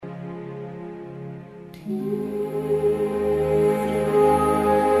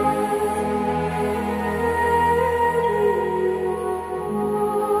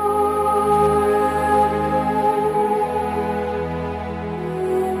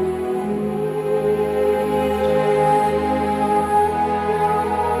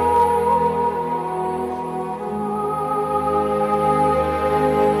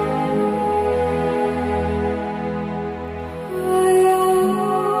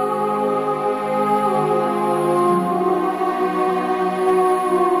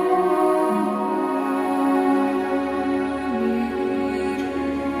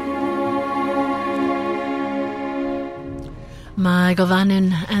My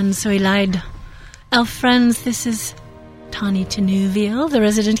Govanin and Soilide elf friends, this is Tawny Tenuvial, the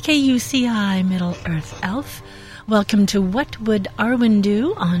resident KUCI Middle Earth elf. Welcome to What Would Arwen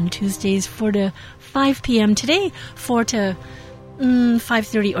Do on Tuesdays 4 to 5 p.m. Today, 4 to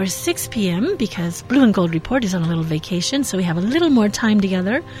 5:30 or 6 p.m. because Blue and Gold Report is on a little vacation, so we have a little more time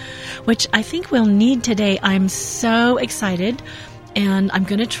together, which I think we'll need today. I'm so excited. And I'm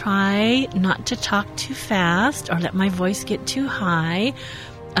going to try not to talk too fast or let my voice get too high.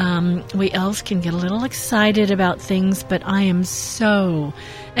 We elves can get a little excited about things, but I am so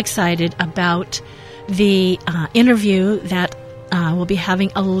excited about the interview that we'll be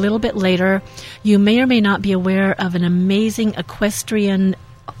having a little bit later. You may or may not be aware of an amazing equestrian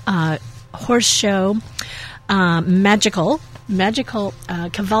horse show, Magical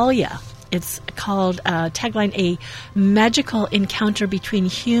Cavalia. It's called, tagline, A Magical Encounter Between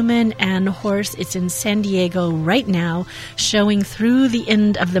Human and Horse. It's in San Diego right now, showing through the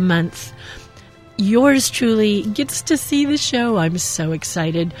end of the month. Yours truly gets to see the show. I'm so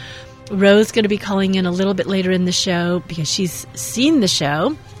excited. Rose's going to be calling in a little bit later in the show because she's seen the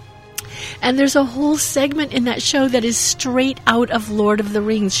show. And there's a whole segment in that show that is straight out of Lord of the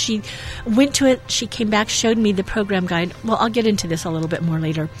Rings. She went to it, she came back, showed me the program guide. Well, I'll get into this a little bit more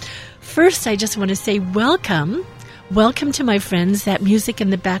later. First, I just want to say welcome. Welcome to my friends. That music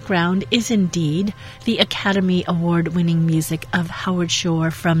in the background is indeed the Academy Award-winning music of Howard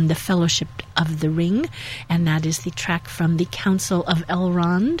Shore from the Fellowship of the Ring. And that is the track from the Council of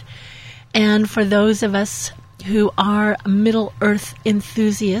Elrond. And for those of us who are Middle Earth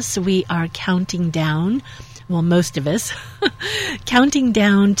enthusiasts, we are counting down, well, most of us, counting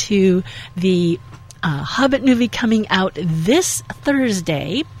down to the Hobbit movie coming out this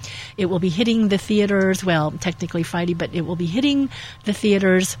Thursday. It will be hitting the theaters, well, technically Friday, but it will be hitting the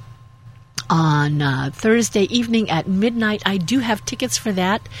theaters on Thursday evening at midnight. I do have tickets for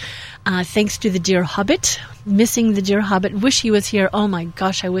that. Thanks to the Dear Hobbit. Missing the Dear Hobbit. Wish he was here. Oh my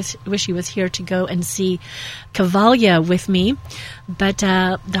gosh, I wish he was here to go and see Cavalia with me. But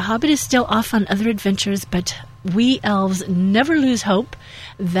the Hobbit is still off on other adventures, but we elves never lose hope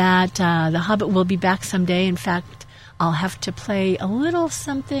that the Hobbit will be back someday. In fact, I'll have to play a little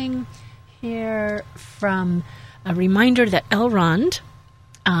something here from a reminder that Elrond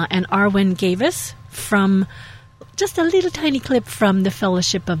and Arwen gave us from just a little tiny clip from the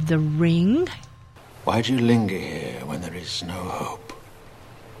Fellowship of the Ring. Why do you linger here when there is no hope?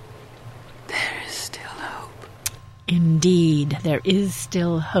 There is still hope. Indeed, there is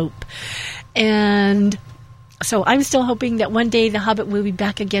still hope. And so I'm still hoping that one day the Hobbit will be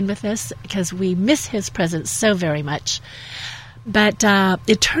back again with us because we miss his presence so very much. But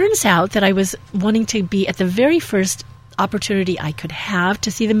it turns out that I was wanting to be at the very first opportunity I could have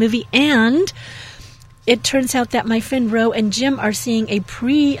to see the movie, and it turns out that my friend Ro and Jim are seeing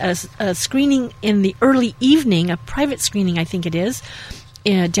a screening in the early evening, a private screening I think it is,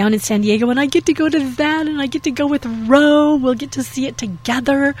 down in San Diego, and I get to go to that, and I get to go with Ro. We'll get to see it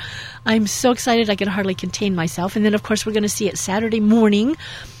together. I'm so excited I can hardly contain myself. And then, of course, we're going to see it Saturday morning,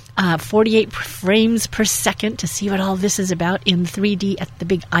 48 frames per second, to see what all this is about in 3D at the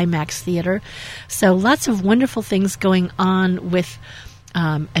big IMAX theater. So lots of wonderful things going on with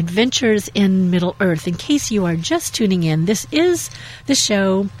Adventures in Middle Earth. In case you are just tuning in, this is the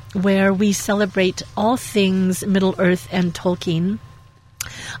show where we celebrate all things Middle Earth and Tolkien.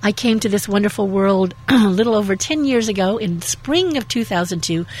 I came to this wonderful world a little over 10 years ago in spring of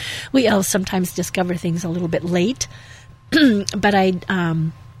 2002. We elves sometimes discover things a little bit late, but I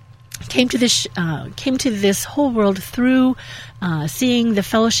came to this whole world through seeing the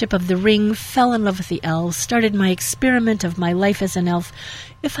Fellowship of the Ring, fell in love with the elves, started my experiment of my life as an elf.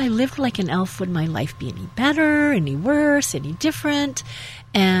 If I lived like an elf, would my life be any better, any worse, any different?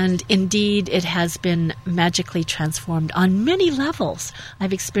 And indeed, it has been magically transformed on many levels.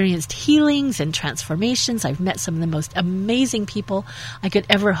 I've experienced healings and transformations. I've met some of the most amazing people I could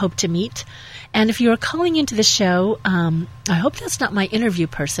ever hope to meet. And if you are calling into the show, I hope that's not my interview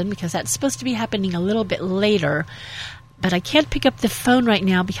person, because that's supposed to be happening a little bit later. But I can't pick up the phone right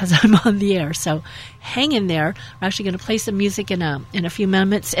now because I'm on the air. So hang in there. We're actually going to play some music in a few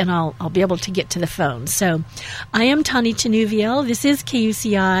moments, and I'll be able to get to the phone. So I am Tani Tenuviel. This is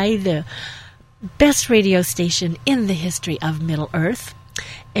KUCI, the best radio station in the history of Middle Earth.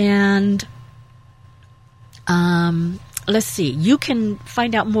 And let's see. You can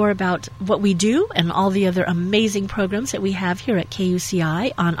find out more about what we do and all the other amazing programs that we have here at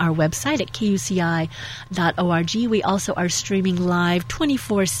KUCI on our website at kuci.org. We also are streaming live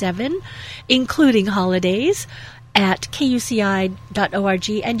 24/7, including holidays, at kuci.org,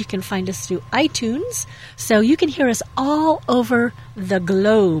 and you can find us through iTunes. So you can hear us all over the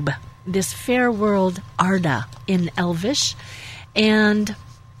globe, this fair world Arda in Elvish. And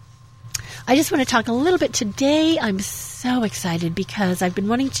I just want to talk a little bit today. I'm so excited because I've been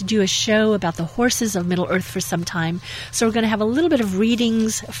wanting to do a show about the horses of Middle Earth for some time. So we're going to have a little bit of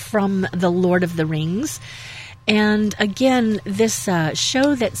readings from The Lord of the Rings. And again, this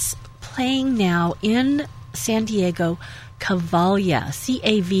show that's playing now in San Diego, Cavalia,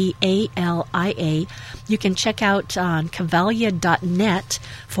 Cavalia. You can check out on cavalia.net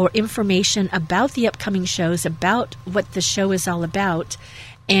for information about the upcoming shows, about what the show is all about.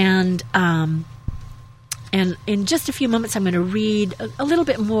 And in just a few moments, I'm going to read a little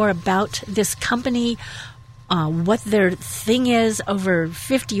bit more about this company, what their thing is, over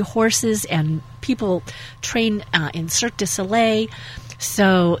 50 horses, and people train in Cirque du Soleil.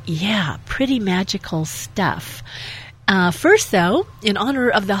 So, yeah, pretty magical stuff. First, though, in honor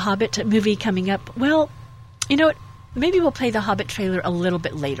of the Hobbit movie coming up, well, you know what? Maybe we'll play the Hobbit trailer a little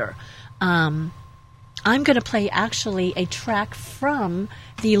bit later. I'm going to play actually a track from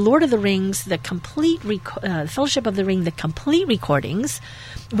the Lord of the Rings, the complete Fellowship of the Ring, the complete recordings,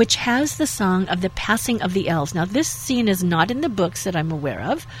 which has the song of the passing of the elves. Now, this scene is not in the books that I'm aware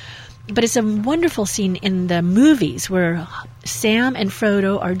of, but it's a wonderful scene in the movies where Sam and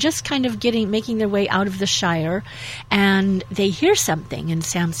Frodo are just kind of making their way out of the Shire, and they hear something, and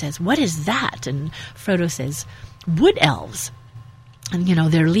Sam says, "What is that?" And Frodo says, "Wood elves." And, you know,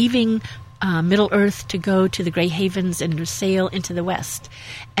 they're leaving Middle Earth to go to the Grey Havens and sail into the West.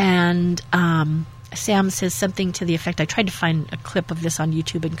 And Sam says something to the effect, I tried to find a clip of this on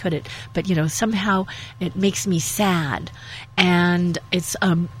YouTube and couldn't, but, you know, somehow it makes me sad. And it's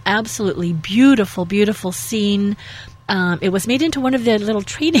absolutely beautiful, beautiful scene. It was made into one of the little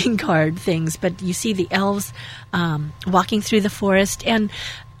trading card things, but you see the elves walking through the forest. And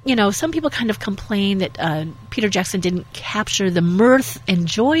you know, some people kind of complain that Peter Jackson didn't capture the mirth and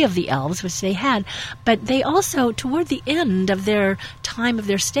joy of the elves, which they had, but they also, toward the end of their time of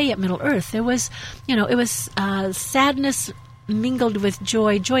their stay at Middle Earth, there was, you know, it was sadness mingled with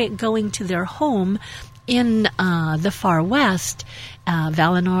joy at going to their home in the far west,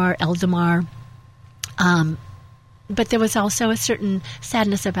 Valinor, Eldamar. But there was also a certain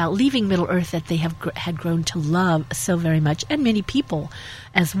sadness about leaving Middle Earth that they had grown to love so very much, and many people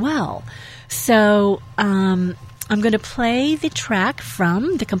as well. So I'm going to play the track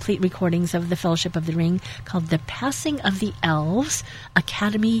from the complete recordings of the Fellowship of the Ring called The Passing of the Elves,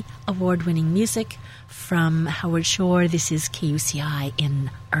 Academy Award-winning music from Howard Shore. This is KUCI in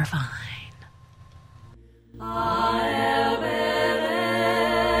Irvine.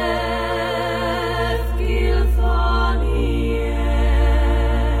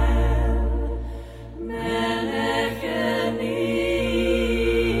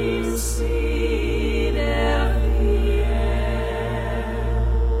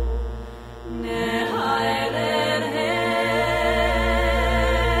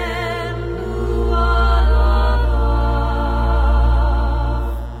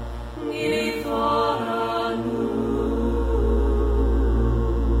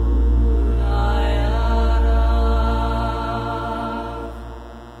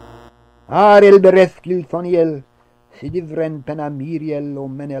 Arel berethgil thoniel, sidivren penamiriel o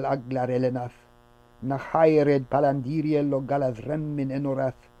menel aglar elenath, nachaered palandiriel o galathrem in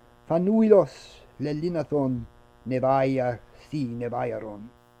enorath, fanuilos lelinathon, nevaya si nevayaron.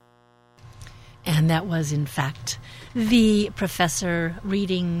 And that was, in fact, the professor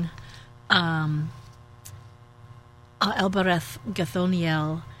reading Elbereth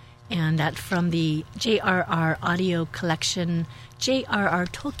Gathoniel, and that from the J.R.R. audio collection, J.R.R.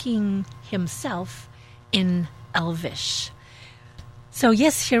 Tolkien himself in Elvish. So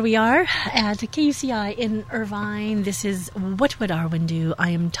yes, here we are at KUCI in Irvine. This is What Would Arwen Do?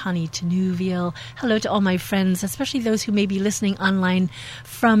 I am Tani Tenuviel. Hello to all my friends, especially those who may be listening online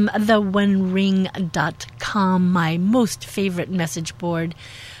from theonering.com, my most favorite message board.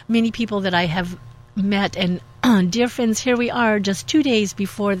 Many people that I have met, and dear friends, here we are just 2 days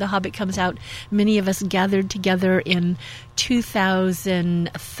before The Hobbit comes out. Many of us gathered together in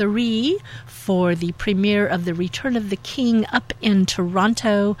 2003 for the premiere of The Return of the King up in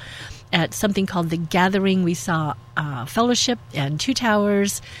Toronto at something called The Gathering. We saw Fellowship and Two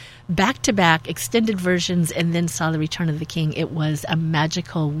Towers, back-to-back extended versions, and then saw The Return of the King. It was a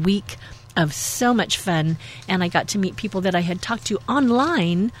magical week of so much fun, and I got to meet people that I had talked to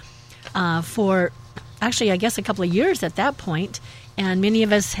online for actually, I guess a couple of years at that point, and many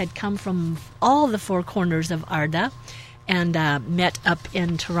of us had come from all the four corners of Arda and met up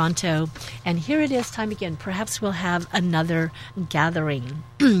in Toronto. And here it is, time again. Perhaps we'll have another gathering.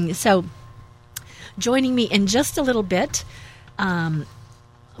 So joining me in just a little bit,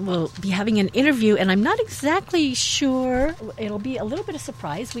 we'll be having an interview, and I'm not exactly sure. It'll be a little bit of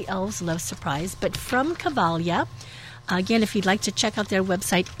surprise. We elves love surprise. But from Cavalia. Again, if you'd like to check out their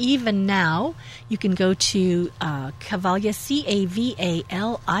website, even now, you can go to Cavalia,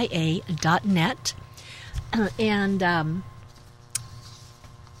 CAVALIA.net. And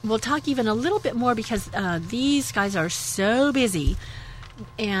we'll talk even a little bit more because these guys are so busy.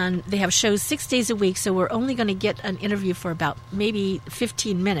 And they have shows 6 days a week, so we're only going to get an interview for about maybe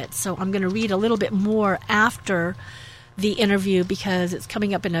 15 minutes. So I'm going to read a little bit more after the interview because it's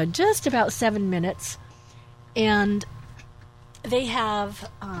coming up in just about 7 minutes. And they have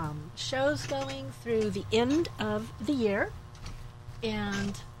shows going through the end of the year.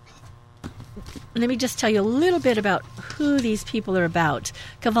 And let me just tell you a little bit about who these people are about.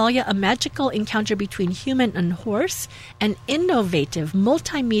 Cavalia, a magical encounter between human and horse, an innovative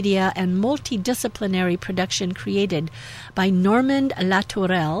multimedia and multidisciplinary production created by Normand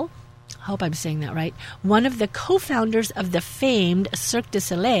Latourelle. I hope I'm saying that right, one of the co-founders of the famed Cirque du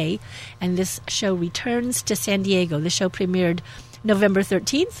Soleil, and this show returns to San Diego. The show premiered November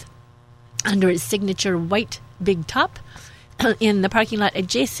 13th under its signature white big top in the parking lot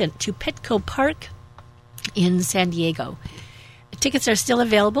adjacent to Petco Park in San Diego. Tickets are still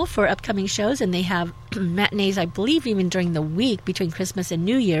available for upcoming shows, and they have matinees, I believe, even during the week between Christmas and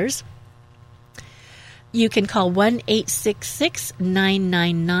New Year's. You can call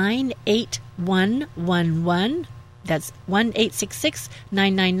 1-866-999-8111. That's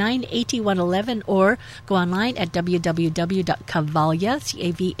 1-866-999-8111, or go online at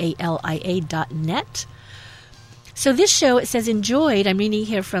www.cavalia.net. So this show, it says, enjoyed, I'm reading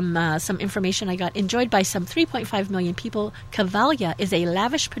here from some information I got, enjoyed by some 3.5 million people. Cavalia is a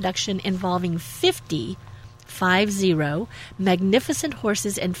lavish production involving 50 magnificent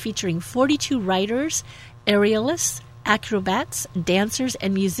horses and featuring 42 riders, aerialists, acrobats, dancers,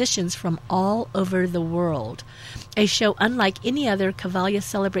 and musicians from all over the world. A show unlike any other, Cavalia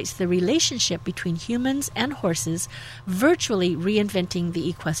celebrates the relationship between humans and horses, virtually reinventing the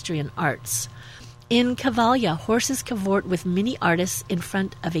equestrian arts. In Cavalia, horses cavort with many artists in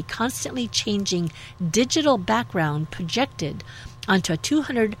front of a constantly changing digital background projected onto a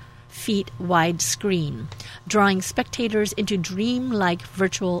 200 feet wide screen, drawing spectators into dream-like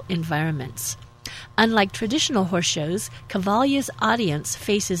virtual environments. Unlike traditional horse shows, Cavalia's audience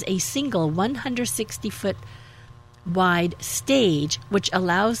faces a single 160-foot wide stage, which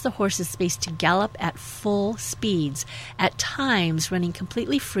allows the horses space to gallop at full speeds, at times running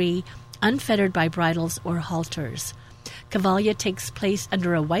completely free, unfettered by bridles or halters. Cavalia takes place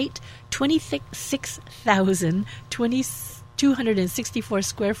under a white 26,264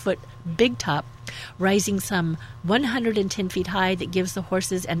 square foot big top, rising some 110 feet high, that gives the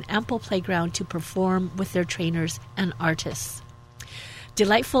horses an ample playground to perform with their trainers and artists.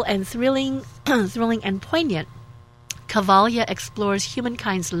 Delightful and thrilling and poignant, Cavalia explores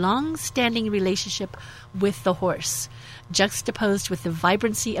humankind's long-standing relationship with the horse. Juxtaposed with the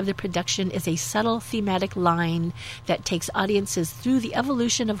vibrancy of the production is a subtle thematic line that takes audiences through the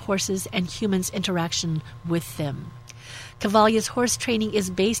evolution of horses and humans' interaction with them. Cavalia's horse training is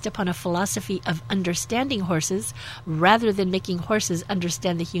based upon a philosophy of understanding horses rather than making horses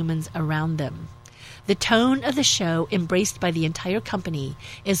understand the humans around them. The tone of the show, embraced by the entire company,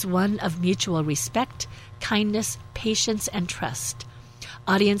 is one of mutual respect, kindness, patience, and trust.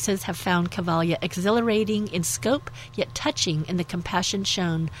 Audiences have found Cavalia exhilarating in scope, yet touching in the compassion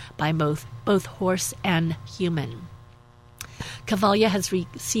shown by both horse and human. Cavalia has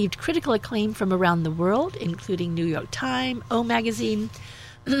received critical acclaim from around the world, including New York Times, O Magazine,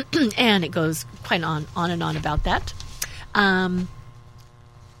 and it goes quite on and on about that.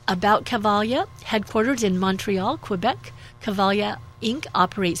 About Cavalia, headquartered in Montreal, Quebec, Cavalia Inc.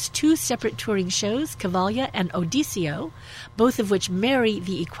 operates 2 separate touring shows, Cavalia and Odisseo, both of which marry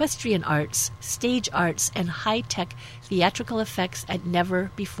the equestrian arts, stage arts, and high-tech theatrical effects at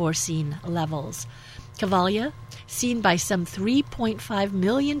never-before-seen levels. Cavalia, seen by some 3.5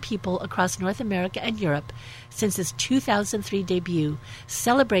 million people across North America and Europe since its 2003 debut,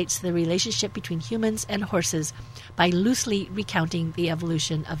 celebrates the relationship between humans and horses by loosely recounting the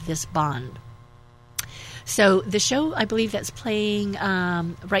evolution of this bond. So the show, I believe, that's playing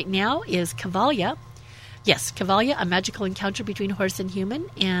right now is Cavalia. Yes, Cavalia, a magical encounter between horse and human,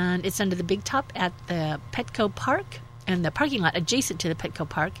 and it's under the Big Top at the Petco Park and the parking lot adjacent to the Petco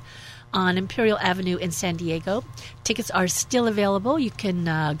Park on Imperial Avenue in San Diego. Tickets are still available. You can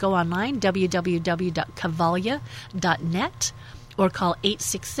go online, www.cavalia.net, or call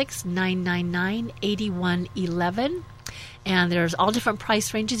 866-999-8111. And there's all different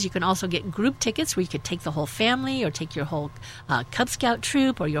price ranges. You can also get group tickets where you could take the whole family or take your whole Cub Scout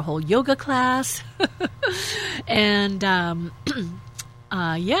troop or your whole yoga class. And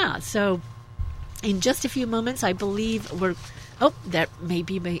yeah, so in just a few moments, I believe that may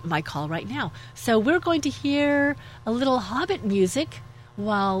be my call right now. So we're going to hear a little Hobbit music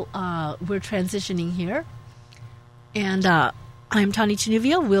while we're transitioning here. And I'm Tawny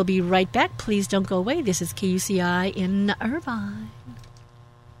Chanuvial. We'll be right back. Please don't go away. This is KUCI in Irvine.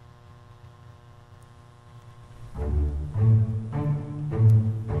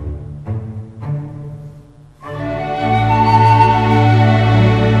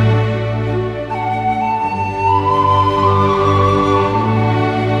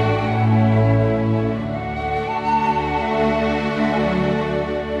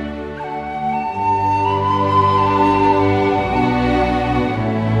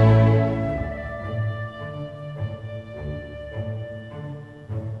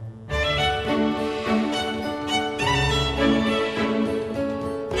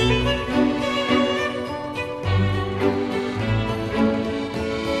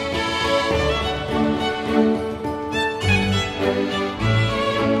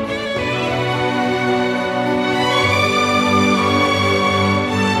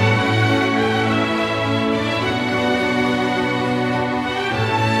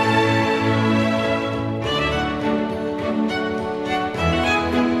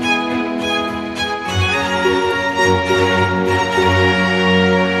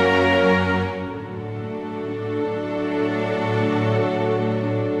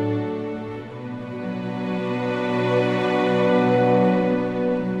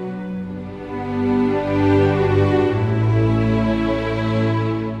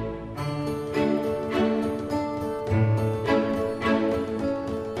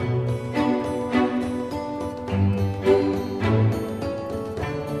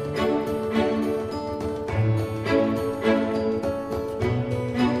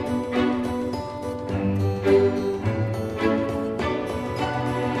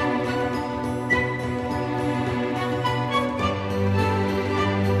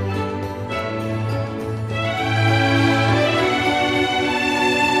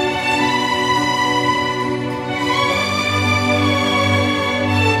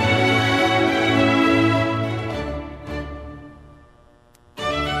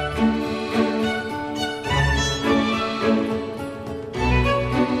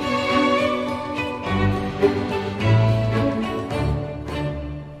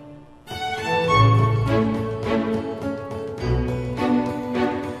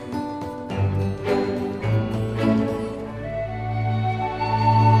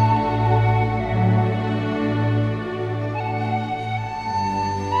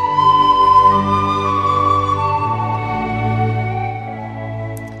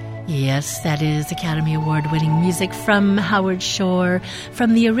 Yes, that is Academy Award-winning music from Howard Shore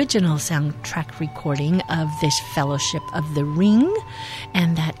from the original soundtrack recording of this Fellowship of the Ring,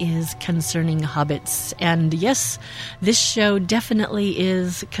 and that is concerning hobbits. And yes, this show definitely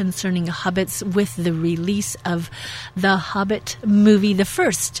is concerning hobbits with the release of the Hobbit movie, the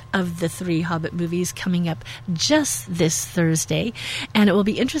first of the 3 Hobbit movies coming up just this Thursday. And it will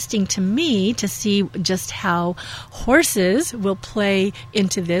be interesting to me to see just how horses will play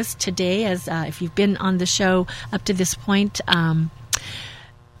into this today, as if you've been on the show up to this point.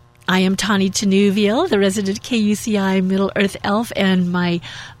 I am Tawny Chanuvial, the resident KUCI Middle-earth elf, and my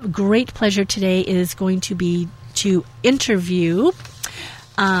great pleasure today is going to be to interview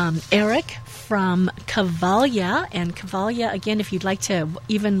Eric from Cavalia. And Cavalia, again, if you'd like to,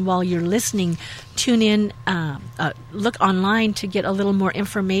 even while you're listening, tune in, look online to get a little more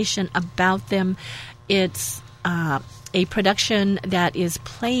information about them. It's a production that is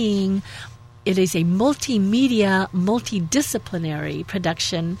playing. It is a multimedia, multidisciplinary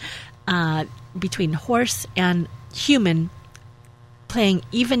production between horse and human, playing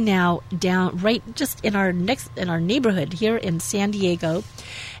even now down right just in our neighborhood here in San Diego.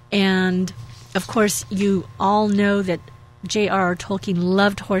 And of course, you all know that J.R.R. Tolkien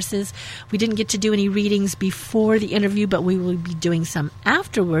loved horses. We didn't get to do any readings before the interview, but we will be doing some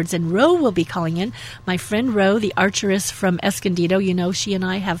afterwards. And Ro will be calling in. My friend Ro, the archeress from Escondido. You know, she and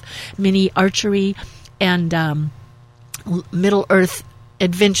I have many archery and Middle-earth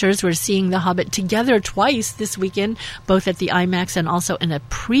adventures. We're seeing The Hobbit together twice this weekend, both at the IMAX and also in a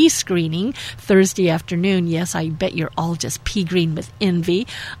pre-screening Thursday afternoon. Yes, I bet you're all just pea-green with envy.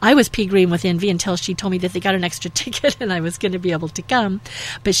 I was pea-green with envy until she told me that they got an extra ticket and I was going to be able to come.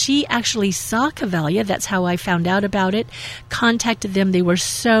 But she actually saw Cavalia. That's how I found out about it. Contacted them. They were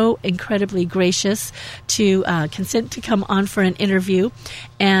so incredibly gracious to consent to come on for an interview.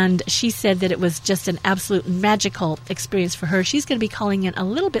 And she said that it was just an absolute magical experience for her. She's going to be calling in a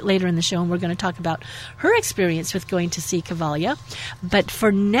little bit later in the show, and we're going to talk about her experience with going to see Cavalia. But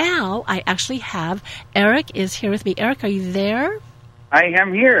for now, I actually have Eric is here with me. Eric, are you there? I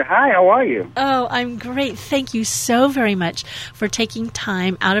am here. Hi, how are you? Oh, I'm great. Thank you so very much for taking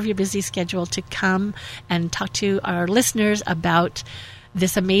time out of your busy schedule to come and talk to our listeners about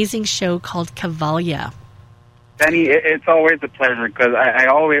this amazing show called Cavalia. Danny, it's always a pleasure because I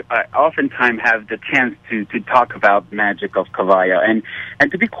oftentimes have the chance to talk about the magic of Cavalia.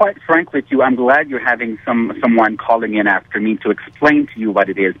 And to be quite frank with you, I'm glad you're having someone calling in after me to explain to you what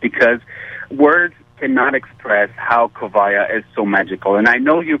it is, because words cannot express how Cavalia is so magical. And I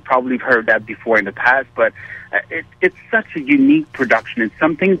know you've probably heard that before in the past, but it's such a unique production. It's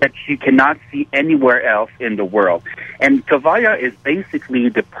something that you cannot see anywhere else in the world. And Cavalia is basically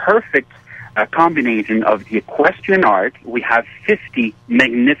the perfect a combination of the equestrian art. We have 50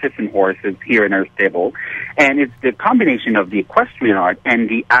 magnificent horses here in our stable, and it's the combination of the equestrian art and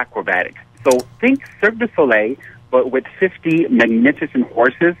the acrobatics. So think Cirque du Soleil, but with 50 magnificent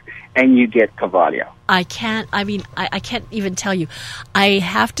horses, and you get Cavalia. I can't even tell you. I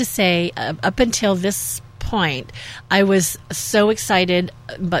have to say, up until this point, I was so excited,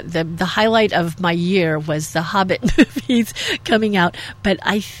 but the highlight of my year was the Hobbit movies coming out. But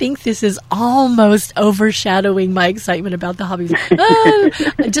I think this is almost overshadowing my excitement about the Hobbit.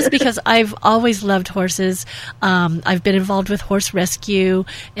 Just because I've always loved horses. I've been involved with horse rescue,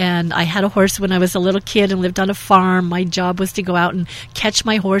 and I had a horse when I was a little kid and lived on a farm. My job was to go out and catch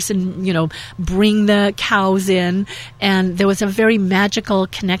my horse and, bring the cows in. And there was a very magical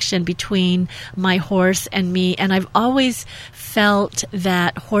connection between my horse and me. And I've always felt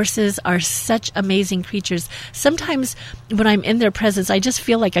that horses are such amazing creatures. Sometimes when I'm in their presence, I just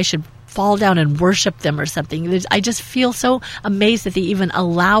feel like I should fall down and worship them or something. I just feel so amazed that they even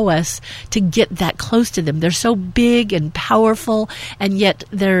allow us to get that close to them. They're so big and powerful, and yet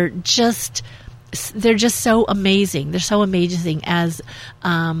they're just so amazing. They're so amazing as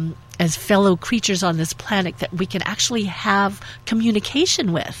fellow creatures on this planet that we can actually have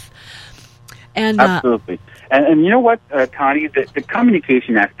communication with. And absolutely. And you know what, Tani, the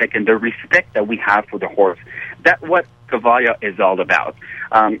communication aspect and the respect that we have for the horse, that's what Cavalia is all about.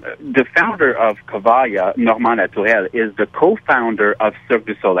 The founder of Cavalia, Normand Latourelle, is the co-founder of Cirque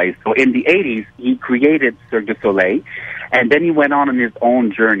du Soleil. So in the 80s, he created Cirque du Soleil, and then he went on his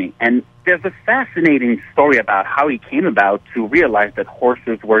own journey. And there's a fascinating story about how he came about to realize that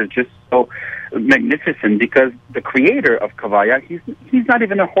horses were just so magnificent, because the creator of Cavalia, he's not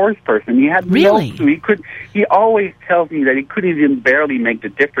even a horse person. He had really? He always tells me that he couldn't even barely make the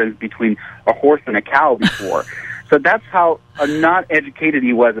difference between a horse and a cow before. So that's how not educated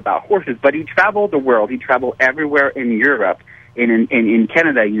he was about horses. But he traveled the world. He traveled everywhere in Europe, in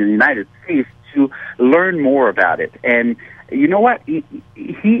Canada, in the United States, to learn more about it. And you know what?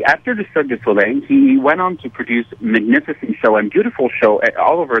 He after the Cirque du Soleil, he went on to produce magnificent show and beautiful show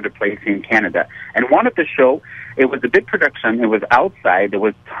all over the place in Canada. And one of the show, it was a big production. It was outside. There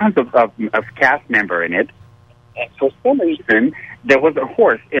was tons of cast member in it. And for some reason, there was a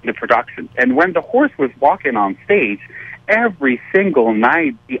horse in the production. And when the horse was walking on stage, every single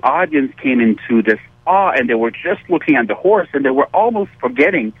night, the audience came into this awe, and they were just looking at the horse, and they were almost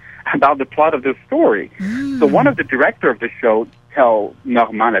forgetting about the plot of the story. So one of the director of the show tell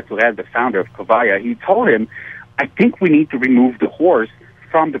Normand Latourelle, the founder of Cavalia, he told him, I think we need to remove the horse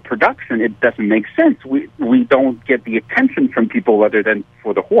from the production. It doesn't make sense. We don't get the attention from people other than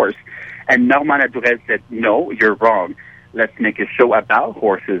for the horse. And Normand Latourelle said, no, you're wrong. Let's make a show about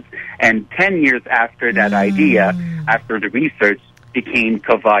horses. And 10 years after that idea, after the research, became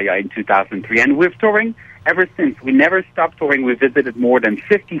Cavalia in 2003. And we're touring ever since. We never stopped touring. We visited more than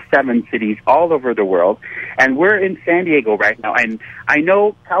 57 cities all over the world. And we're in San Diego right now. And I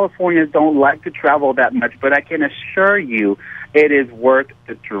know Californians don't like to travel that much, but I can assure you it is worth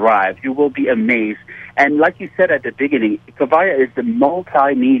the drive. You will be amazed. And like you said at the beginning, Cavalla is the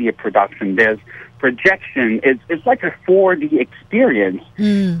multimedia production. There's projection. It's like a 4D experience.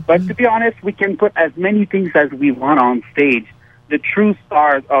 But to be honest, we can put as many things as we want on stage. The true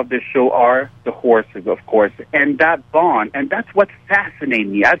stars of the show are the horses, of course, and that bond. And that's what fascinates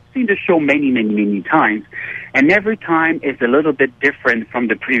me. I've seen the show many, many, many times, and every time is a little bit different from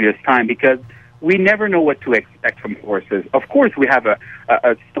the previous time because we never know what to expect from horses. Of course, we have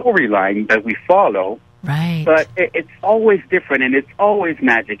a storyline that we follow, right? But it's always different, and it's always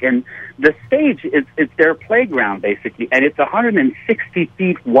magic. And the stage is their playground, basically, and it's 160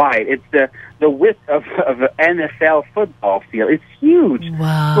 feet wide. It's the width of an NFL football field. It's huge.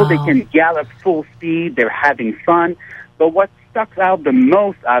 Wow. So they can gallop full speed. They're having fun. But what stuck out the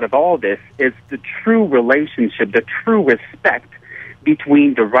most out of all this is the true relationship, the true respect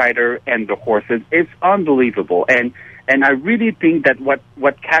between the rider and the horses. It's unbelievable. And I really think that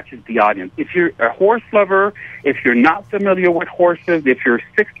what catches the audience, if you're a horse lover, if you're not familiar with horses, if you're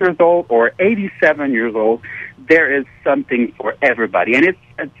 6 years old or 87 years old, there is something for everybody. And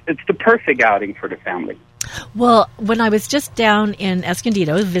it's the perfect outing for the family. Well, when I was just down in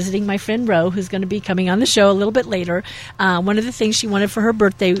Escondido visiting my friend Ro, who's going to be coming on the show a little bit later, one of the things she wanted for her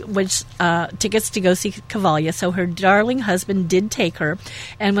birthday was tickets to go see Cavalla. So her darling husband did take her.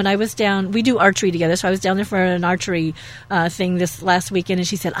 And when I was down, we do archery together. So I was down there for an archery thing this last weekend. And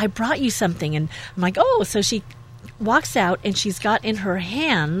she said, I brought you something. And I'm like, oh. So she walks out and she's got in her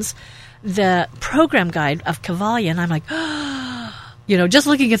hands the program guide of Cavalla. And I'm like, just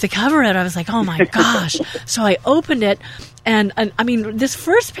looking at the cover of it, I was like, oh my gosh. So I opened it, and I mean, this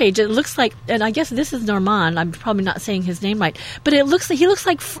first page, it looks like, and I guess this is Normand. I'm probably not saying his name right, but he looks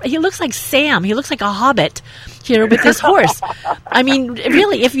like Sam. He looks like a hobbit here with this horse. I mean,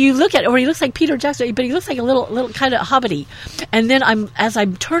 really, if you look at it, or he looks like Peter Jackson, but he looks like a little kind of hobbity. And then as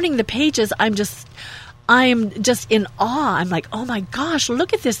I'm turning the pages, I'm just in awe. I'm like, oh my gosh,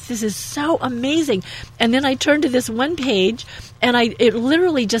 look at this. This is so amazing. And then I turn to this one page, and it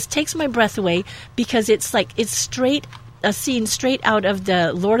literally just takes my breath away because it's a scene straight out of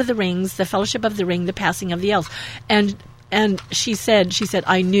the Lord of the Rings, the Fellowship of the Ring, the Passing of the Elves. And she said,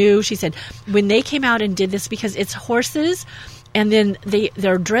 I knew, she said, when they came out and did this, because it's horses, and then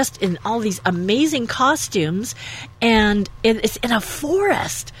they're dressed in all these amazing costumes, and it's in a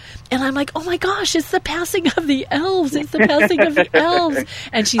forest. And I'm like, oh my gosh, it's the passing of the elves. It's the passing of the elves.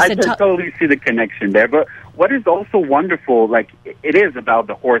 And she said, I totally see the connection there. But what is also wonderful, like it is about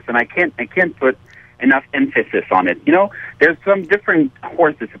the horse, and I can't put enough emphasis on it. There's some different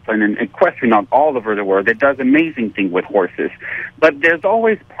horse discipline and equestrian all over the world that does amazing things with horses. But there's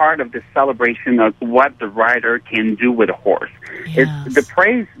always part of the celebration of what the rider can do with a horse. Yes. The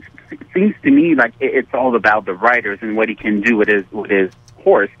praise seems to me like it's all about the riders and what he can do with his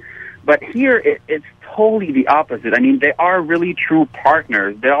horse. But here, it's totally the opposite. I mean, they are really true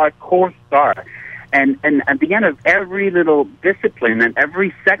partners. They are co-stars. And at the end of every little discipline and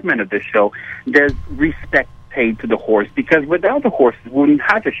every segment of the show, there's respect paid to the horse. Because without the horse, we wouldn't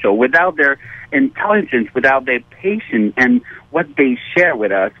have the show. Without their intelligence, without their patience and what they share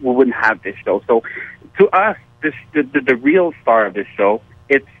with us, we wouldn't have this show. So to us, the real star of this show,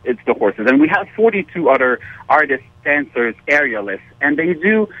 it's the horses. And we have 42 other artists, dancers, aerialists, and they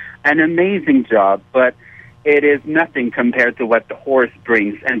do an amazing job, but it is nothing compared to what the horse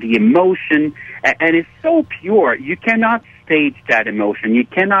brings and the emotion, and it's so pure. You cannot stage that emotion. You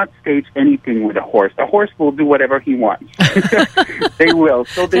cannot stage anything with a horse. A horse will do whatever he wants. They will.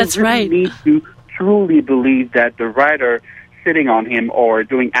 So they That's really right. need to truly believe that the rider sitting on him or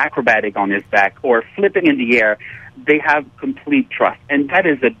doing acrobatic on his back or flipping in the air, they have complete trust. And that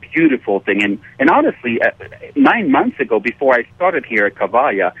is a beautiful thing. And honestly, 9 months ago, before I started here at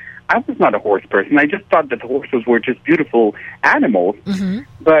Cavalla, I was not a horse person. I just thought that the horses were just beautiful animals. Mm-hmm.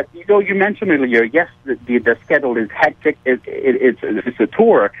 But, you mentioned earlier, yes, the schedule is hectic. It's a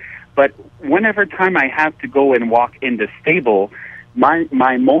tour. But whenever time I have to go and walk in the stable,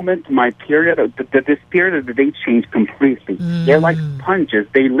 my moment, my period, this period of the day changed completely. They're like sponges.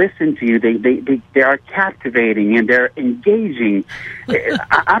 They listen to you. They are captivating and they're engaging.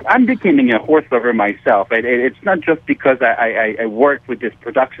 I'm becoming a horse lover myself. It's not just because I work with this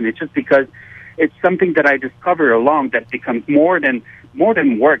production. It's just because it's something that I discover along that becomes more than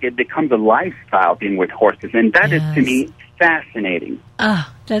work. It becomes a lifestyle being with horses, and that is to me fascinating.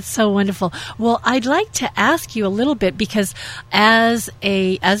 That's so wonderful. Well, I'd like to ask you a little bit because as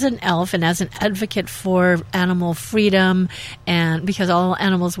an elf and as an advocate for animal freedom, and because all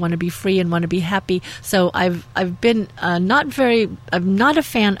animals want to be free and want to be happy, so I've been I'm not a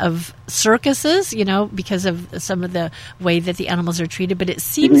fan of circuses, because of some of the way that the animals are treated, but it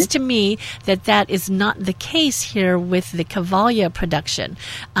seems to me that is not the case here with the Cavalia production.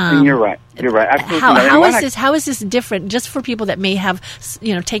 And you're right. Absolutely. How is this different? Just for people that may have,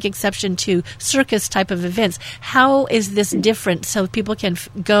 take exception to circus type of events, how is this different so people can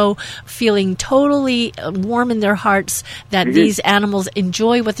go feeling totally warm in their hearts that these animals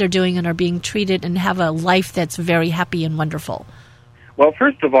enjoy what they're doing and are being treated and have a life that's very happy and wonderful? Well,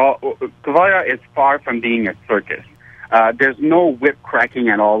 first of all, Cavalia is far from being a circus. There's no whip cracking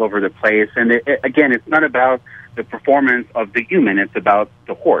and all over the place. And again, it's not about the performance of the human. It's about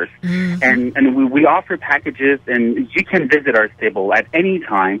the horse. Mm-hmm. And we offer packages, and you can visit our stable at any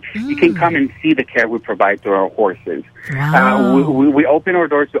time. You can come and see the care we provide to our horses. Wow. We open our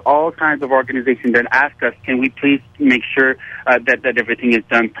doors to all kinds of organizations that ask us, can we please make sure that everything is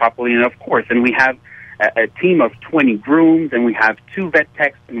done properly? And of course, and we have a team of 20 grooms, and we have 2 vet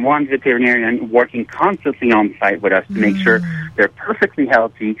techs and 1 veterinarian working constantly on site with us to make sure they're perfectly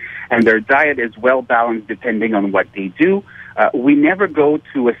healthy and their diet is well balanced depending on what they do. We never go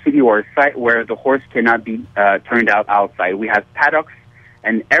to a city or a site where the horse cannot be turned out outside. We have paddocks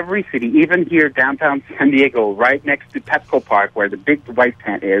in every city, even here downtown San Diego, right next to Petco Park where the big white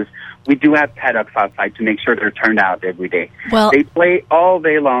tent is. We do have paddocks outside to make sure they're turned out every day. Well, they play all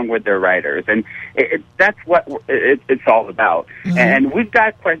day long with their riders, and that's what it's all about. Mm-hmm. And we've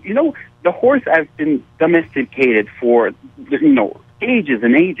got the horse has been domesticated for ages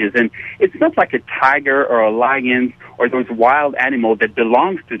and ages, and it's not like a tiger or a lion or those wild animal that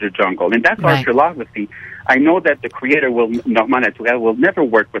belongs to the jungle, and that's our philosophy. I know that the creator Normand Latourelle will never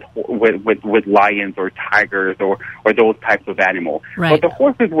work with lions or tigers or those types of animals. Right. But the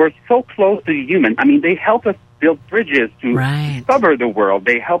horses were so close to the human. I mean, they help us build bridges to cover the world.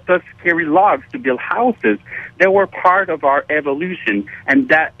 They helped us carry logs to build houses. They were part of our evolution, and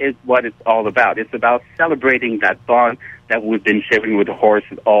that is what it's all about. It's about celebrating that bond that we've been sharing with the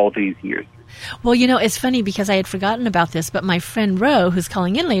horses all these years. Well, it's funny because I had forgotten about this, but my friend Ro, who's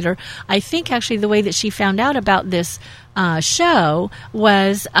calling in later, I think actually the way that she found out about this show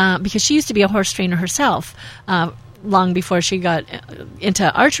was because she used to be a horse trainer herself long before she got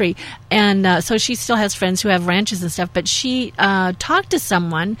into archery. And so she still has friends who have ranches and stuff, but she talked to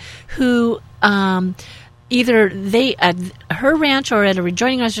someone who either they at her ranch or at a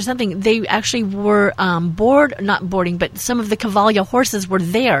rejoining ranch or something, they actually were not boarding, but some of the Cavalia horses were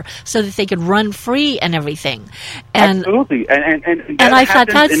there so that they could run free and everything. And absolutely, and I thought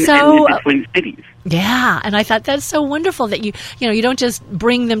that's in between cities. Yeah, and I thought that's so wonderful that you don't just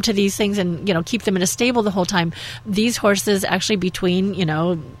bring them to these things and keep them in a stable the whole time. These horses actually between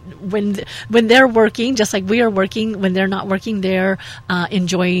when they're working, just like we are working, when they're not working, they're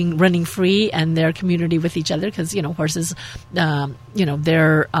enjoying running free and their community with each other because horses,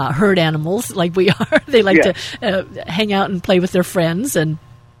 they're herd animals like we are. They like to hang out and play with their friends and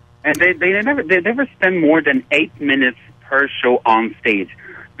they never spend more than 8 minutes per show on stage.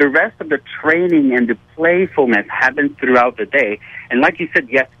 The rest of the training and the playfulness happens throughout the day. And like you said,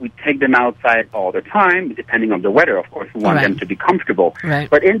 yes, we take them outside all the time, depending on the weather, of course. We want them to be comfortable. Right.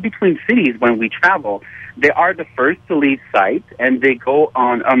 But in between cities, when we travel, they are the first to leave site, and they go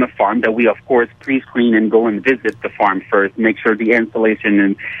on a farm that we, of course, pre-screen and go and visit the farm first, make sure the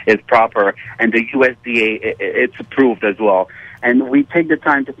installation is proper, and the USDA, it's approved as well. And we take the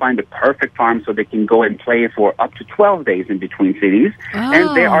time to find the perfect farm so they can go and play for up to 12 days in between cities. Oh.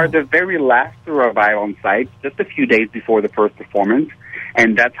 And they are the very last to arrive on site, just a few days before the first performance.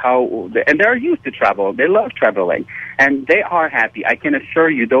 And that's how, and they're used to travel. They love traveling. And they are happy. I can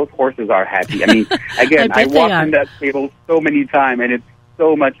assure you those horses are happy. I mean, again, I walked in that stable so many times, and it's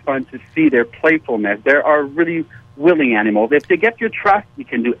so much fun to see their playfulness. They are really willing animals. If they get your trust, you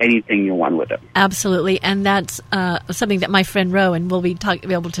can do anything you want with them. Absolutely, and that's something that my friend Ro, and we'll be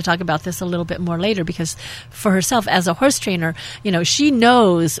able to talk about this a little bit more later, because for herself as a horse trainer, she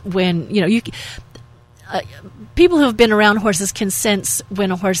knows when people who have been around horses can sense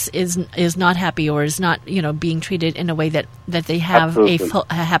when a horse is not happy or is not being treated in a way that they have a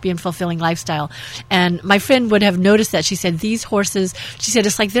happy and fulfilling lifestyle. And my friend would have noticed that. She said these horses, she said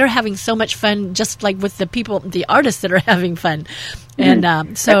it's like they're having so much fun, just like with the people, the artists that are having fun.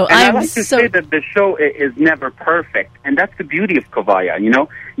 And so I like to say that the show is never perfect, and that's the beauty of Cavalia.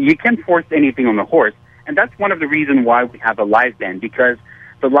 You can't force anything on the horse, and that's one of the reasons why we have a live band, because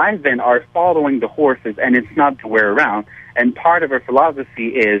The linesmen are following the horses, and it's not the way around. And part of our philosophy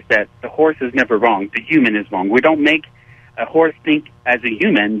is that the horse is never wrong. The human is wrong. We don't make a horse think as a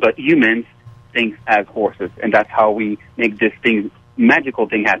human, but humans think as horses. And that's how we make this magical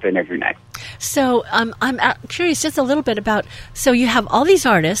thing happen every night. So I'm curious just a little bit about, so you have all these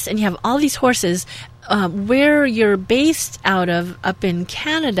artists and you have all these horses. Where you're based out of, up in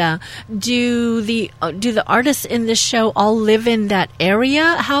Canada, do the artists in this show all live in that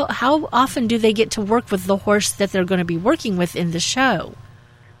area? How often do they get to work with the horse that they're going to be working with in the show?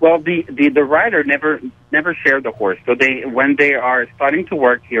 Well, the rider never share the horse. So when they are starting to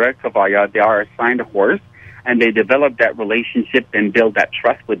work here at Cavalia, they are assigned a horse, and they develop that relationship and build that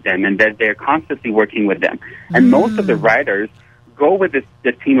trust with them, and that they're constantly working with them. And most of the riders go with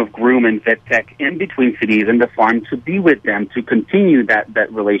the team of groom and vet tech in between cities and the farm to be with them, to continue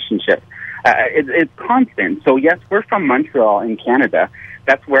that relationship. It's constant. So yes, we're from Montreal in Canada.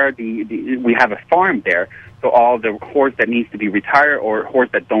 That's where we have a farm there. So all the horse that needs to be retired or horse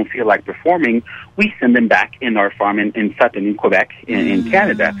that don't feel like performing, we send them back in our farm in Sutton, in Quebec, in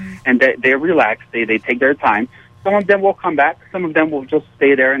Canada. And they relax. They take their time. Some of them will come back. Some of them will just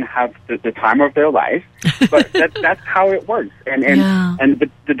stay there and have the time of their life. But that's how it works. And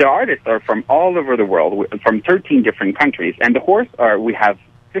the artists are from all over the world, from 13 different countries. And the horse we have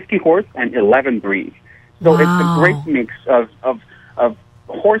 50 horse and 11 breeds. So it's a great mix of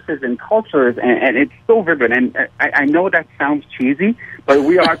horses and cultures, and it's so vibrant. And I know that sounds cheesy, but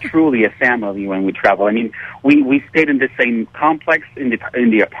we are truly a family when we travel. I mean, we stayed in the same complex in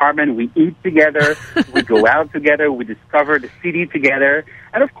the apartment. We eat together. We go out together. We discover the city together.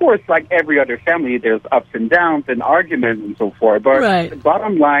 And of course, like every other family, there's ups and downs and arguments and so forth. But the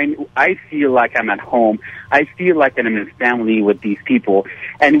bottom line, I feel like I'm at home. I feel like I'm in a family with these people.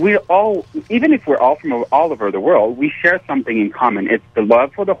 And we all, even if we're all from all over the world, we share something in common. It's the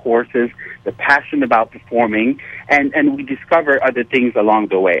love for the horses, the passion about performing, and we discover other things along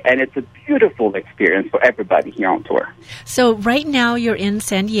the way. And it's a beautiful experience for everybody here on tour. So right now you're in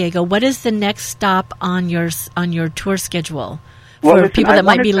San Diego. What is the next stop on your tour schedule for people that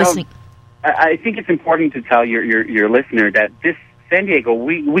might be listening? I think it's important to tell your listener that this San Diego,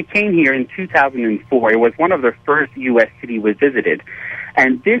 we came here in 2004. It was one of the first U.S. city we visited.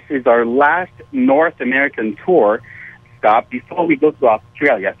 And this is our last North American tour stop before we go to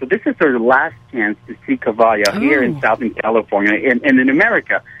Australia. So this is our last chance to see Cavalia here in Southern California and in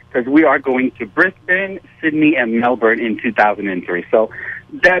America, because we are going to Brisbane, Sydney, and Melbourne in 2003. So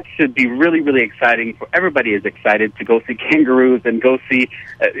that should be really, really exciting. For everybody is excited to go see kangaroos and go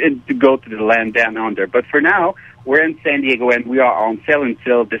to the land down under. But for now, we're in San Diego, and we are on sale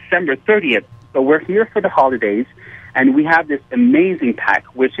until December 30th. So we're here for the holidays, and we have this amazing pack,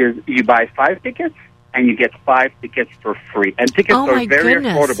 which is you buy 5 tickets, and you get 5 tickets for free. And tickets are very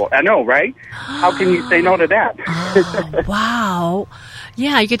affordable. I know, right? How can you say no to that? Wow.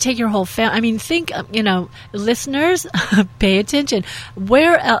 Yeah, you could take your whole family. I mean, think, listeners, pay attention.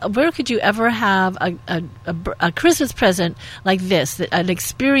 Where could you ever have a Christmas present like this, an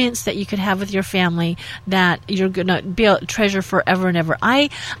experience that you could have with your family that you're going to be able to treasure forever and ever? I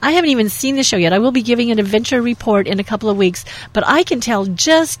haven't even seen the show yet. I will be giving an adventure report in a couple of weeks, but I can tell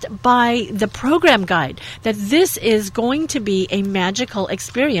just by the program guide that this is going to be a magical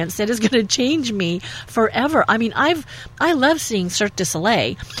experience that is going to change me forever. I mean, I love seeing Cirque du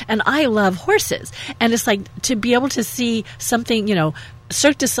Soleil, and I love horses, and it's like to be able to see something,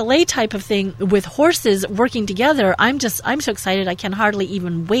 Cirque du Soleil type of thing with horses working together. I'm so excited. I can hardly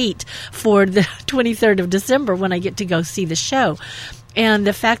even wait for the 23rd of December when I get to go see the show. And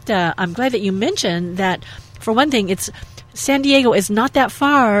the fact that I'm glad that you mentioned that, for one thing, San Diego is not that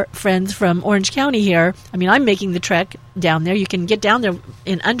far, friends, from Orange County here. I mean, I'm making the trek down there. You can get down there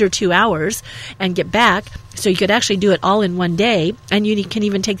in under 2 hours and get back. So you could actually do it all in one day. And you can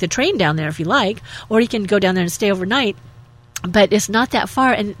even take the train down there if you like. Or you can go down there and stay overnight. But it's not that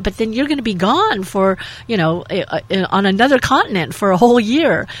far. But then you're going to be gone for, on another continent for a whole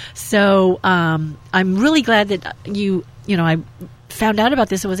year. So I'm really glad that I found out about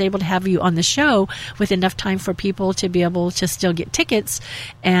this and was able to have you on the show with enough time for people to be able to still get tickets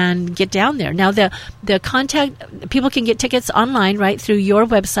and get down there. Now, the contact, people can get tickets online, right, through your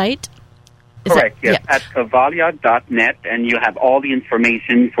website? Correct, yes, at cavalia.net, and you have all the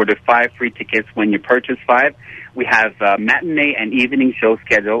information for the 5 free tickets when you purchase 5. We have matinee and evening show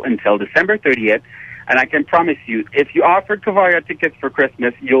scheduled until December 30th. And I can promise you, if you offer Cavalia tickets for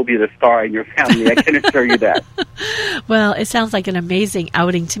Christmas, you'll be the star in your family. I can assure you that. Well, it sounds like an amazing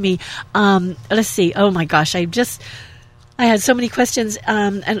outing to me. Let's see. Oh, my gosh. I'm I had so many questions,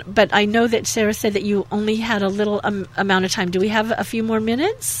 but I know that Sarah said that you only had a little amount of time. Do we have a few more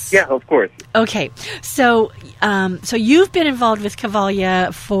minutes? Yeah, of course. Okay. So you've been involved with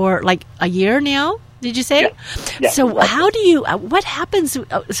Cavalia for like a year now, did you say? Yeah, so exactly. how do you, what happens,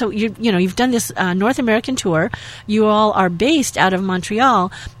 so you've done this North American tour. You all are based out of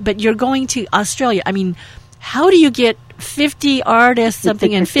Montreal, but you're going to Australia. I mean, how do you get 50 artists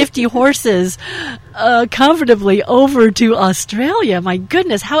something and 50 horses comfortably over to Australia? My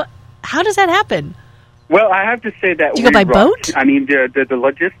goodness, how does that happen? Well, I have to say that Do you go by boat? I mean, the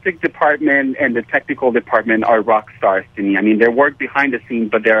logistic department and the technical department are rock stars to me. I mean, they work behind the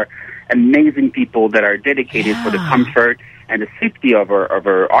scenes, but they're amazing people that are dedicated for the comfort and the safety of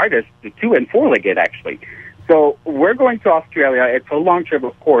our artists, the 2- and 4-legged, actually. So we're going to Australia. It's a long trip,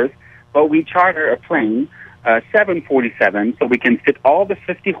 of course, but we charter a plane, 747, so we can fit all the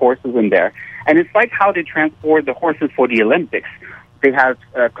 50 horses in there. And it's like how they transport the horses for the Olympics. They have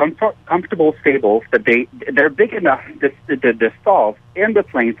comfortable stables, but they're big enough, the stalls in the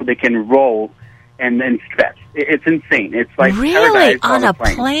plane, so they can roll and then stretch. It's insane. It's like really on a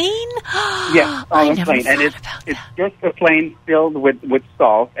plane? Yes, on a plane, and it's just a plane filled with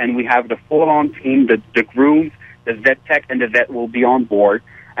stalls, and we have the full-on team, the grooms, the vet tech, and the vet will be on board.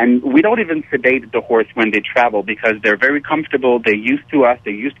 And we don't even sedate the horse when they travel because they're very comfortable. They're used to us.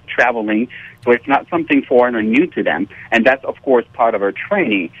 They're used to traveling. So it's not something foreign or new to them. And that's, of course, part of our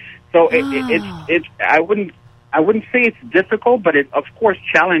training. So it's I wouldn't say it's difficult, but it's, of course,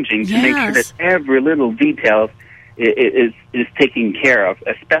 challenging to make sure that every little detail is taken care of,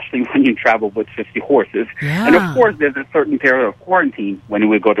 especially when you travel with 50 horses. Yeah. And, of course, there's a certain period of quarantine when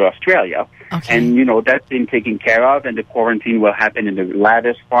we go to Australia. Okay. And, that's been taken care of, and the quarantine will happen in the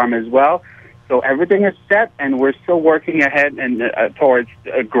Lavish farm as well. So everything is set, and we're still working ahead and towards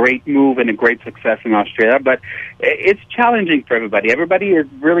a great move and a great success in Australia. But it's challenging for everybody. Everybody is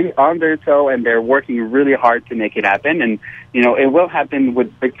really on their toe, and they're working really hard to make it happen. And, it will happen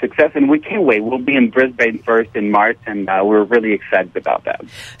with big success, and we can't wait. We'll be in Brisbane first in March, and we're really excited about that.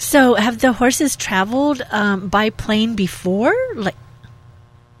 So have the horses traveled by plane before?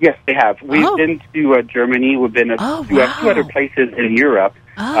 Yes, they have. We've been to Germany. We've been to a few other places in Europe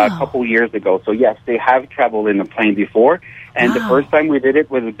a couple years ago. So, yes, they have traveled in a plane before. And the first time we did it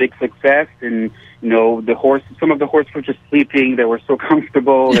was a big success. And, some of the horses were just sleeping. They were so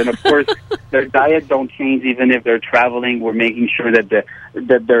comfortable. And, of course, their diet don't change even if they're traveling. We're making sure that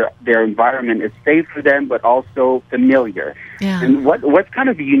their environment is safe for them, but also familiar. Yeah. And what's kind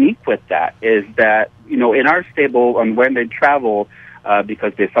of unique with that is that, in our stable, and when they travel,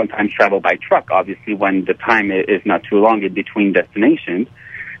 because they sometimes travel by truck, obviously, when the time is not too long in between destinations.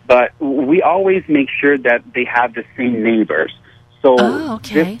 But we always make sure that they have the same neighbors. So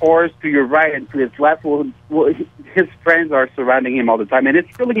this horse to your right and to his left, his friends are surrounding him all the time. And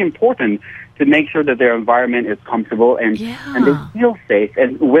it's really important to make sure that their environment is comfortable and they feel safe.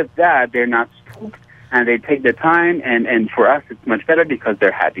 And with that, they're not spooked, and they take the time. And for us, it's much better because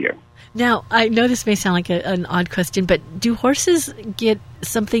they're happier. Now, I know this may sound like an odd question, but do horses get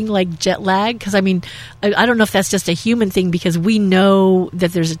something like jet lag? Because, I mean, I don't know if that's just a human thing because we know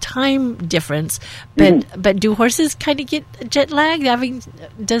that there's a time difference, but do horses kind of get jet lag?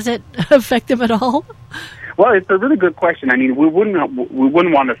 Does it affect them at all? Well, it's a really good question. I mean, we wouldn't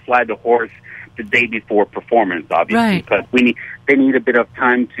want to fly the horse the day before performance, obviously, because they need a bit of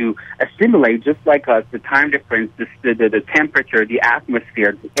time to assimilate, just like us, the time difference, the temperature, the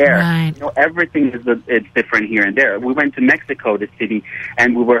atmosphere, the air. Right. Everything is different here and there. We went to Mexico, the city,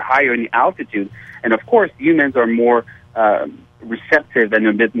 and we were higher in altitude. And, of course, humans are more receptive and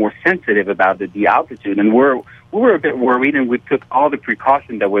a bit more sensitive about the altitude. And we were a bit worried, and we took all the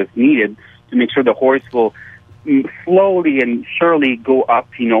precaution that was needed to make sure the horse will slowly and surely go up,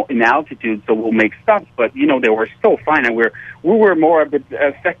 in altitude, so we'll make stops. But, they were so fine, and we were more a bit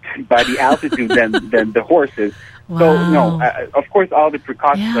affected by the altitude than the horses. Wow. So, of course, all the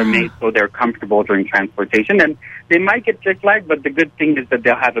precautions are made so they're comfortable during transportation. And they might get jet lag, but the good thing is that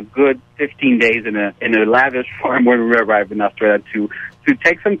they'll have a good 15 days in a lavish farm when we arrive in Australia to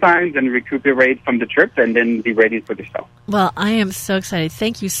take some time and recuperate from the trip and then be ready for the show. Well, I am so excited.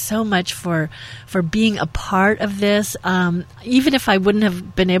 Thank you so much for being a part of this. Even if I wouldn't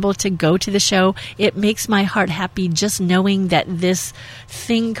have been able to go to the show, it makes my heart happy just knowing that this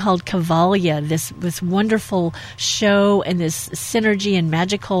thing called Cavalia, this wonderful show and this synergy and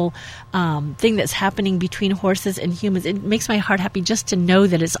magical thing that's happening between horses and humans, it makes my heart happy just to know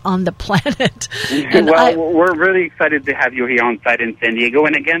that it's on the planet. And we're really excited to have you here on site in San Diego.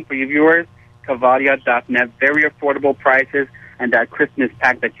 And again, for you viewers, Cavalia.net, very affordable prices, and that Christmas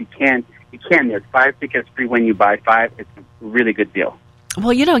pack that you can get 5 tickets free when you buy 5. It's really good deal.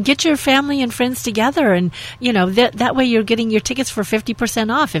 Well, get your family and friends together, and, that way you're getting your tickets for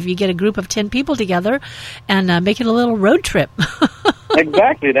 50% off if you get a group of 10 people together and make it a little road trip.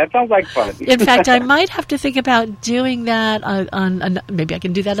 Exactly. That sounds like fun. In fact, I might have to think about doing that maybe I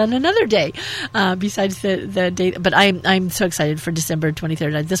can do that on another day besides the day. But I'm so excited for December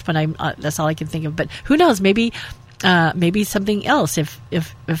 23rd. At this point, that's all I can think of. But who knows? Maybe something else.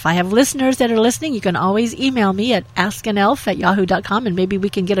 If I have listeners that are listening, you can always email me at askanelf@yahoo.com, and maybe we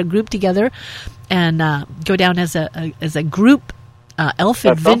can get a group together and go down as a group elf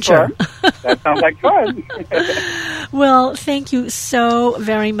adventure. That sounds like fun. Well, thank you so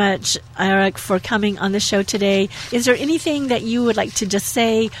very much, Eric, for coming on the show today. Is there anything that you would like to just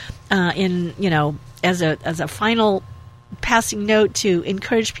say as a final passing note to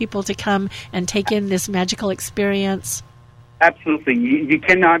encourage people to come and take in this magical experience? Absolutely. You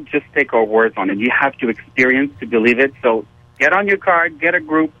cannot just take our words on it. You have to experience to believe it. So get on your card, get a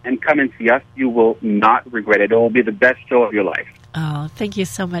group, and come and see us. You will not regret it. It will be the best show of your life. Oh, thank you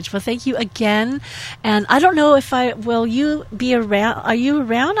so much. Well, thank you again. And I don't know will you be around? Are you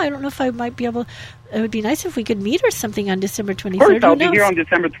around? I don't know if I might be able. It would be nice if we could meet or something on December 23rd. Of course, I'll be here on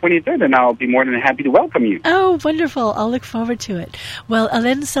December 23rd, and I'll be more than happy to welcome you. Oh, wonderful. I'll look forward to it. Well,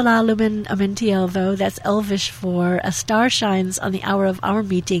 Alen Salah Lumen Amentielvo, that's Elvish for A Star Shines on the Hour of Our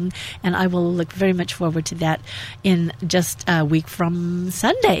Meeting, and I will look very much forward to that in just a week from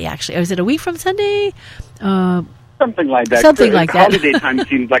Sunday, actually. Or is it a week from Sunday? Something like that. Something like that. Holiday time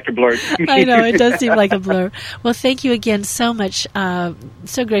seems like a blur. I know, it does seem like a blur. Well, thank you again so much,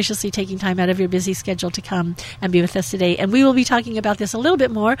 so graciously taking time out of your busy schedule to come and be with us today. And we will be talking about this a little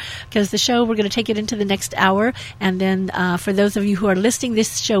bit more because the show, we're going to take it into the next hour. And then for those of you who are listening,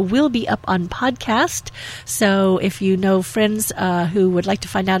 this show will be up on podcast. So if you know friends who would like to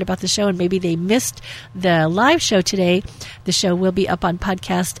find out about the show and maybe they missed the live show today, the show will be up on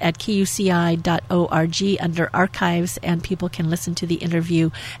podcast at kuci.org under archives, and people can listen to the interview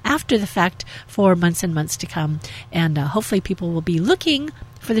after the fact for months and months to come. And hopefully people will be looking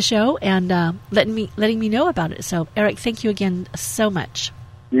for the show and letting me know about it. So, Eric, thank you again so much.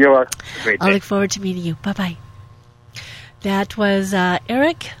 You're welcome. Great day. I look forward to meeting you. Bye-bye. That was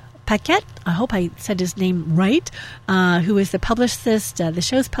Eric Paquette, I hope I said his name right, who is the publicist, the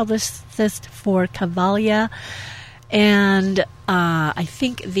show's publicist for Cavalia. And I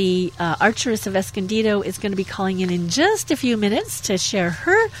think the Archeress of Escondido is going to be calling in just a few minutes to share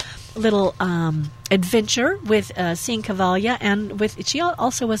her little adventure with seeing Cavalia, and she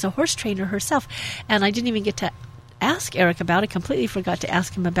also was a horse trainer herself. And I didn't even get to ask Eric about it. Completely forgot to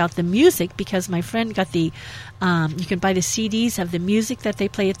ask him about the music because my friend got the you can buy the CDs of the music that they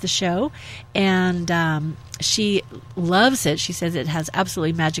play at the show, and she loves it. She says it has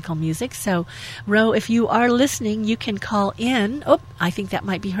absolutely magical music. So, Ro, if you are listening, you can call in. Oh, I think that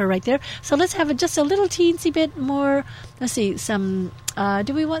might be her right there. So let's have just a little teensy bit more. Let's see, some.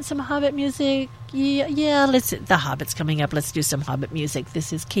 Do we want some Hobbit music? Yeah. The Hobbit's coming up. Let's do some Hobbit music.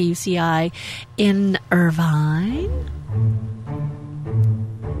 This is KUCI in Irvine.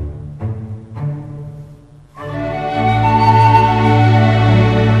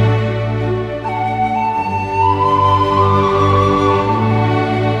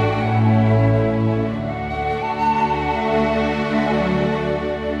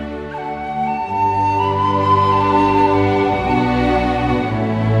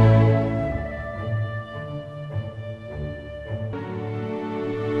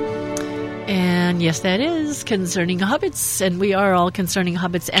 Yes, that is Concerning Hobbits, and we are all Concerning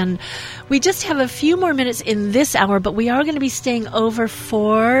Hobbits. And we just have a few more minutes in this hour, but we are going to be staying over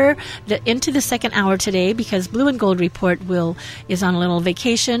into the second hour today because Blue and Gold Report is on a little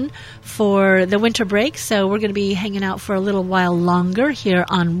vacation for the winter break. So we're going to be hanging out for a little while longer here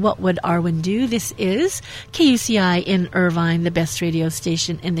on What Would Arwen Do? This is KUCI in Irvine, the best radio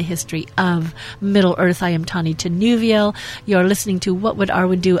station in the history of Middle Earth. I am Tani Tenuviel. You're listening to What Would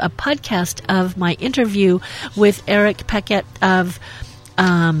Arwen Do? A podcast of my interview with Eric Paquette of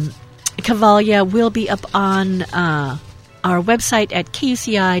Cavalia will be up on our website at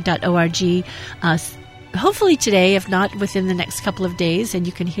kuci.org. Hopefully today, if not within the next couple of days, and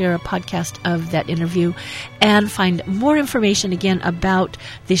you can hear a podcast of that interview and find more information again about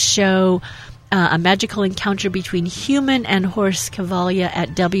the show, A Magical Encounter Between Human and Horse Cavalia at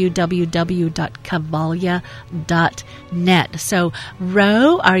www.cavalia.net. So,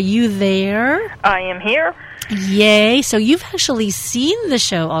 Ro, are you there? I am here. Yay. So you've actually seen the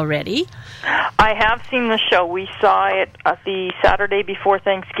show already. I have seen the show. We saw it the Saturday before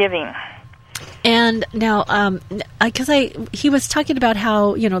Thanksgiving. And now, because he was talking about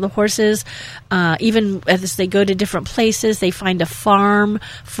how, the horses, even as they go to different places, they find a farm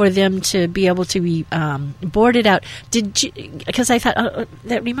for them to be able to be boarded out. Because I thought,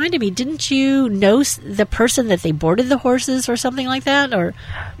 that reminded me, didn't you know the person that they boarded the horses or something like that? Or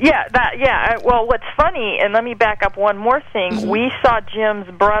Well, what's funny, and let me back up one more thing. Mm-hmm. We saw Jim's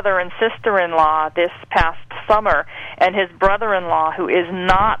brother and sister-in-law this past summer, and his brother-in-law, who is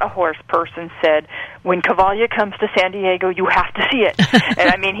not a horse person, said, when Cavalia comes to San Diego, you have to see it. And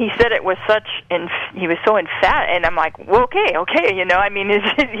I mean, he said it was he was so emphatic, and I'm like, well, okay, I mean,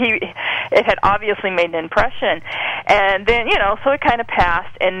 it had obviously made an impression. And then, so it kind of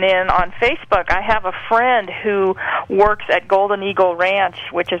passed, and then on Facebook, I have a friend who works at Golden Eagle Ranch,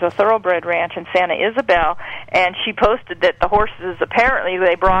 which is a thoroughbred ranch in Santa Isabel, and she posted that the horses, apparently,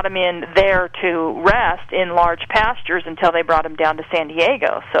 they brought them in there to rest in large pastures until they brought them down to San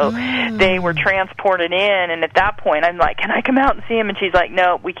Diego. So they were transported in, and at that point I'm like, can I come out and see him? And she's like,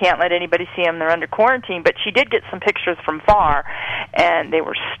 no, we can't let anybody see him, they're under quarantine. But she did get some pictures from far, and they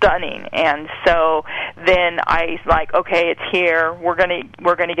were stunning. And so then I was like, okay, it's here, we're gonna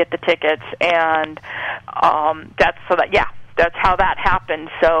get the tickets. And that's how that happened.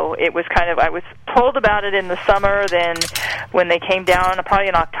 So it was I was told about it in the summer, then when they came down, probably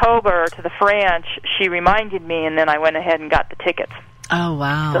in October, to the ranch, she reminded me, and then I went ahead and got the tickets. Oh,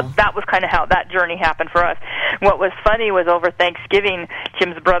 wow. So that was kind of how that journey happened for us. What was funny was over Thanksgiving,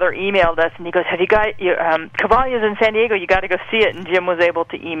 Jim's brother emailed us, and he goes, have you got Cavalia's in San Diego, you got to go see it. And Jim was able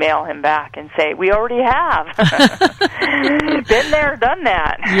to email him back and say, we already have. Been there, done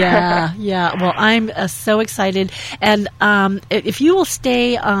that. Yeah. Well, I'm so excited. And if you will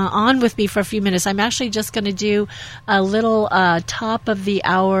stay on with me for a few minutes, I'm actually just going to do a little top of the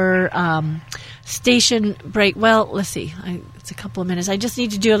hour station break. Well, let's see. It's a couple of minutes. I just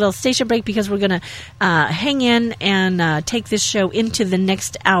need to do a little station break because we're going to hang in and take this show into the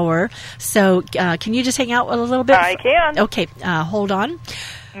next hour. So can you just hang out a little bit? I can. Okay. Hold on.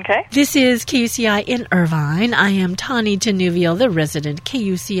 Okay. This is KUCI in Irvine. I am Tani Tenuvial, the resident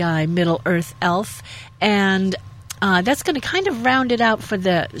KUCI Middle Earth Elf. And that's going to kind of round it out for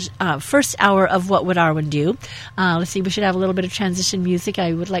the first hour of What Would Arwen Do. Let's see, we should have a little bit of transition music.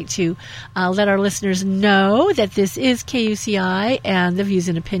 I would like to let our listeners know that this is KUCI, and the views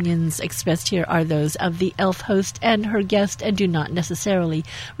and opinions expressed here are those of the elf host and her guest and do not necessarily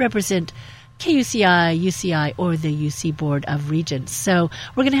represent KUCI, UCI, or the UC Board of Regents. So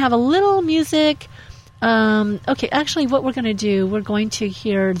we're going to have a little music. Okay, actually what we're going to do, we're going to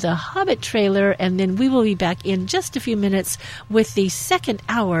hear the Hobbit trailer, and then we will be back in just a few minutes with the second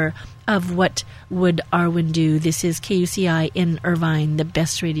hour of What Would Arwen Do. This is KUCI in Irvine, the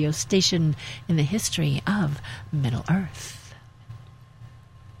best radio station in the history of Middle Earth.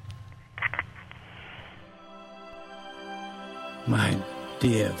 My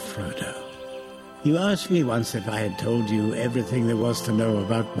dear Frodo, you asked me once if I had told you everything there was to know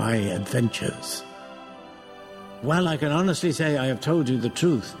about my adventures. Well, I can honestly say I have told you the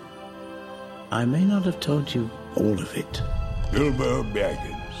truth. I may not have told you all of it. Bilbo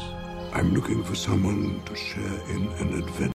Baggins. I'm looking for someone to share in an adventure.